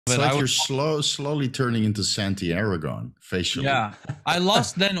It's like you're slowly turning into Santi Aragon facially. Yeah, I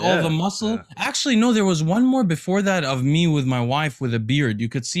lost then all Yeah, the muscle. yeah. Actually, no, there was one more before that of me with my wife with a beard. You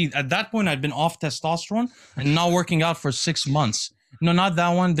could see at that point I'd been off testosterone and not working out for 6 months. No, not that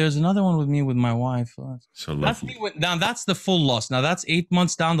one. There's another one with me with my wife. So That's lovely. me with, now that's the full loss. Now that's 8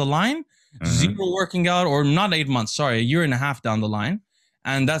 months down the line, Uh-huh. zero working out, or not 8 months, sorry, a year and a half down the line.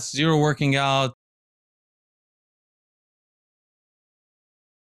 And that's zero working out.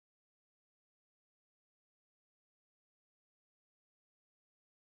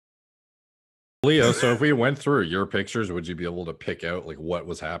 Leo, so if we went through your pictures, would you be able to pick out like what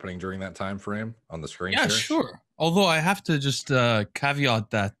was happening during that time frame on the screen? Yeah, share? sure. Although I have to just caveat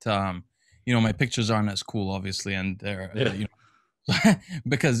that you know, my pictures aren't as cool, obviously, and they're you know,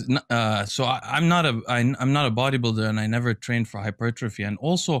 because so I'm not I'm not a bodybuilder, and I never trained for hypertrophy. And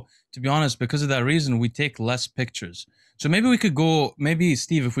also, to be honest, because of that reason, we take less pictures. So maybe we could go. Maybe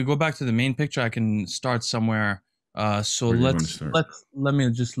Steve, if we go back to the main picture, I can start somewhere. So Where do you want to start? let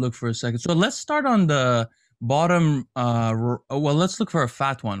me just look for a second. So let's start on the bottom. Well, let's look for a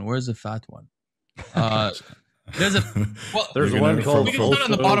fat one. Where's the fat one? There's a well. There's one called. We can start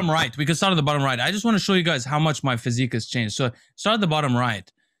on the bottom right. We can start on the bottom right. I just want to show you guys how much my physique has changed. So start at the bottom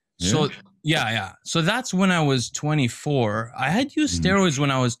right. So yeah. So that's when I was 24. I had used steroids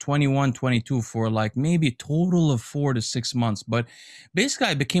when I was 21, 22 for like maybe a total of 4 to 6 months. But basically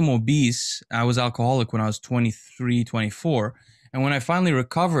I became obese. I was alcoholic when I was 23, 24. And when I finally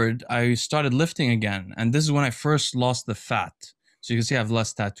recovered, I started lifting again. And this is when I first lost the fat. So you can see I have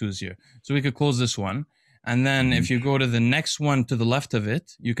less tattoos here. So we could close this one. And then if you go to the next one to the left of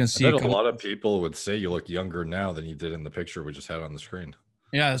it, you can see I bet a lot of people would say you look younger now than you did in the picture we just had on the screen.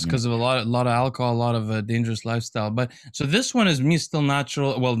 Yeah, it's because of a lot of alcohol, a lot of dangerous lifestyle. But so this one is me still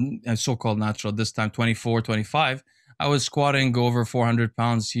natural, well, so-called natural this time, 24, 25. I was squatting over 400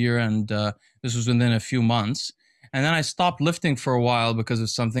 pounds here, and this was within a few months. And then I stopped lifting for a while because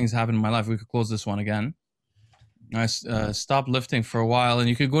of some things happened in my life. We could close this one again. I stopped lifting for a while, and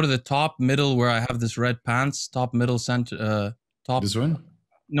you could go to the top middle where I have this red pants, top middle center, top. This one?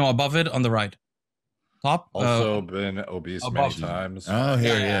 No, above it on the right. Top. Also been obese many times. Oh,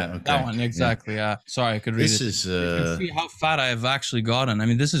 here, yeah. Okay. That one, exactly. Yeah. Sorry, I could read it. This is. You can see how fat I have actually gotten. I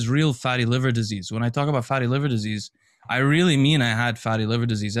mean, this is real fatty liver disease. When I talk about fatty liver disease, I really mean I had fatty liver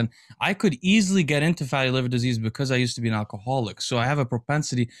disease. And I could easily get into fatty liver disease because I used to be an alcoholic. So I have a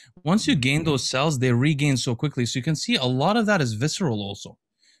propensity. Once you gain those cells, they regain so quickly. So you can see a lot of that is visceral also.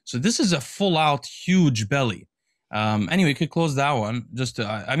 So this is a full out huge belly. Anyway, you could close that one. Just to,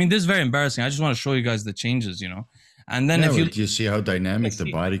 I mean, this is very embarrassing. I just want to show you guys the changes, you know. And then if you see how dynamic the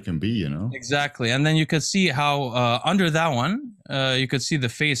body can be, you know. Exactly. And then you could see how under that one, you could see the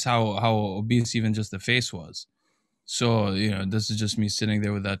face, how obese even just the face was. So, you know, this is just me sitting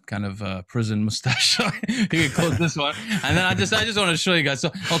there with that kind of prison mustache. You can close this one. And then I just want to show you guys.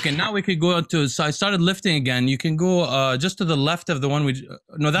 So, okay, now we could go to, so I started lifting again. You can go just to the left of the one we,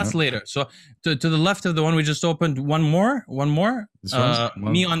 no, that's later. So to the left of the one we just opened, one more.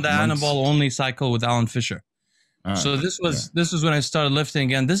 Me on the Annabelle only cycle with Alan Fisher. So this was when I started lifting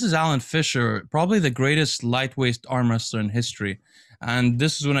again. This is Alan Fisher, probably the greatest lightweight arm wrestler in history. And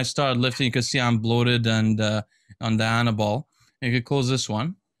this is when I started lifting. You can see I'm bloated and on the Annabelle. You could close this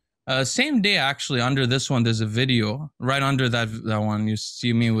one. Same day, actually, under this one, there's a video. Right under that one, you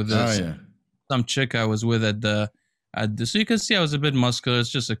see me with this, some chick I was with at the, so you can see I was a bit muscular. It's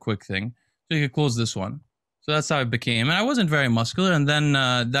just a quick thing. So you could close this one. So that's how it became. And I wasn't very muscular. And then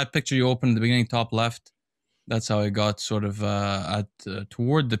that picture you opened at the beginning, top left, that's how I got sort of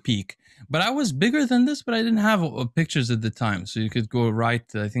toward the peak. But I was bigger than this, but I didn't have pictures at the time. So you could go right.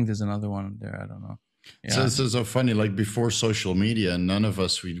 I think there's another one there. I don't know. Yeah. So this is so funny. Like before social media, none of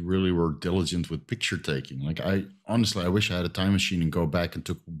us, we really were diligent with picture taking. Like I wish I had a time machine and go back and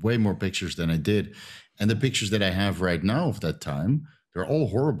took way more pictures than I did. And the pictures that I have right now of that time, they're all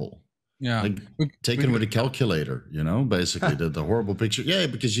horrible. Yeah, like taken with a calculator, you know, basically the horrible picture. Yeah,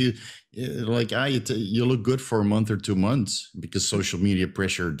 because you look good for a month or 2 months because social media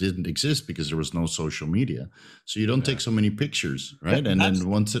pressure didn't exist because there was no social media. So you don't take so many pictures, right? And then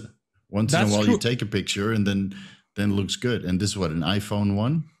once in a while you take a picture and then it looks good. And this is what, an iPhone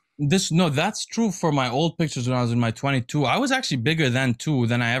 1? That's true for my old pictures when I was in my 22. I was actually bigger then too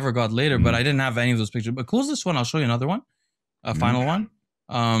than I ever got later, but I didn't have any of those pictures. But close this one, I'll show you another one, a final one.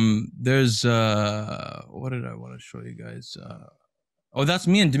 There's what did I want to show you guys? Oh, that's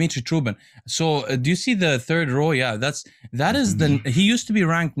me and Dmitry Trubin. So do you see the third row? Yeah, that is he used to be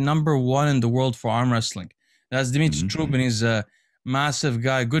ranked #1 in the world for arm wrestling. That's Dmitry Trubin. He's a massive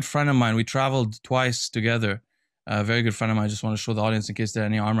guy, good friend of mine. We traveled twice together. A very good friend of mine. I just want to show the audience in case there are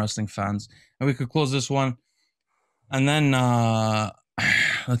any arm wrestling fans. And we could close this one. And then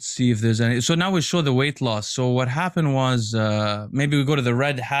let's see if there's any. So now we show the weight loss. So what happened was maybe we go to the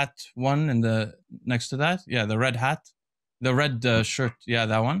red hat one and the next to that. Yeah, the red hat. The red shirt. Yeah,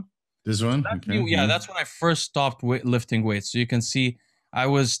 that one. This one? Okay. Yeah, that's when I first stopped lifting weights. So you can see I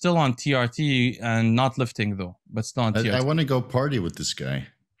was still on TRT and not lifting though, but still on TRT. I want to go party with this guy.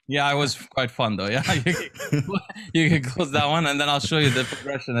 Yeah, it was quite fun though. Yeah, you can close that one, and then I'll show you the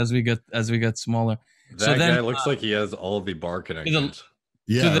progression as we get smaller. That guy looks like he has all the bar connections.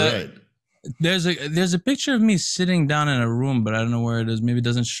 Right. There's a picture of me sitting down in a room, but I don't know where it is. Maybe it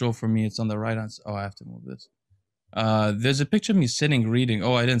doesn't show for me. It's on the right hand. Oh, I have to move this. There's a picture of me sitting reading.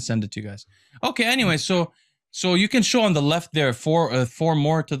 Oh, I didn't send it to you guys. Okay, anyway, so you can show on the left there four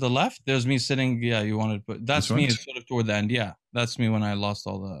more to the left. There's me sitting. Yeah, you wanted, but that's me sort of toward the end. Yeah, that's me when I lost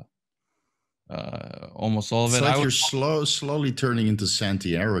all the almost all of it. It's like you're slowly turning into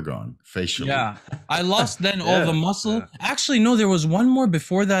Santi Aragon facially. Yeah, I lost then all the muscle. Yeah. Actually, no, there was one more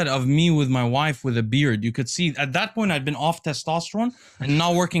before that of me with my wife with a beard. You could see at that point I'd been off testosterone and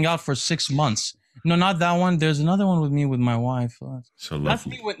not working out for 6 months. No, not that one. There's another one with me with my wife. So that's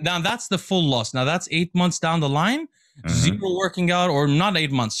me now. That's the full loss. Now that's 8 months down the line. Zero working out, or not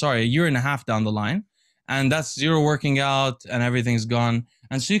 8 months. Sorry, a year and a half down the line, and that's zero working out, and everything's gone.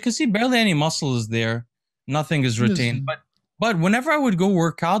 And so you can see barely any muscle is there. Nothing is retained. But whenever I would go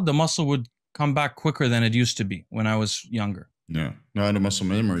work out, the muscle would come back quicker than it used to be when I was younger. Yeah. No, the muscle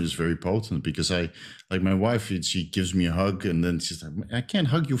memory is very potent because like my wife, she gives me a hug and then she's like, I can't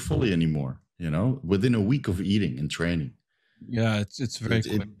hug you fully anymore, within a week of eating and training. Yeah, it's very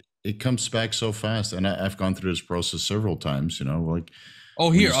quick. It comes back so fast. And I've gone through this process several times, like. Oh,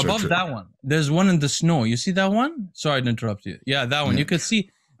 here, above that one. There's one in the snow. You see that one? Sorry to interrupt you. Yeah, that one. Yeah. You can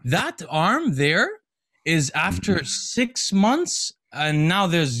see that arm there is after 6 months, and now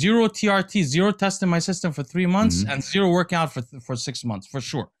there's zero TRT, zero test in my system for 3 months, and zero workout for 6 months, for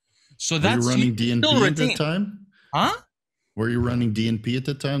sure. So that's... Were you running DNP at that time? Huh? Were you running DNP at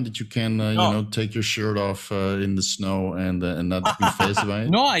the time that you can, take your shirt off in the snow and not be phased by it?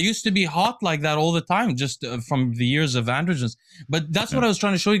 No, I used to be hot like that all the time, just from the years of androgens. But that's what I was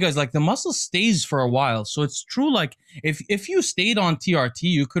trying to show you guys. Like the muscle stays for a while, so it's true. Like if you stayed on TRT,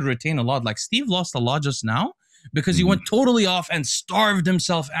 you could retain a lot. Like Steve lost a lot just now because he went totally off and starved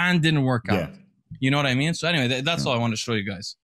himself and didn't work out. Yeah. You know what I mean? So anyway, that's all I want to show you guys.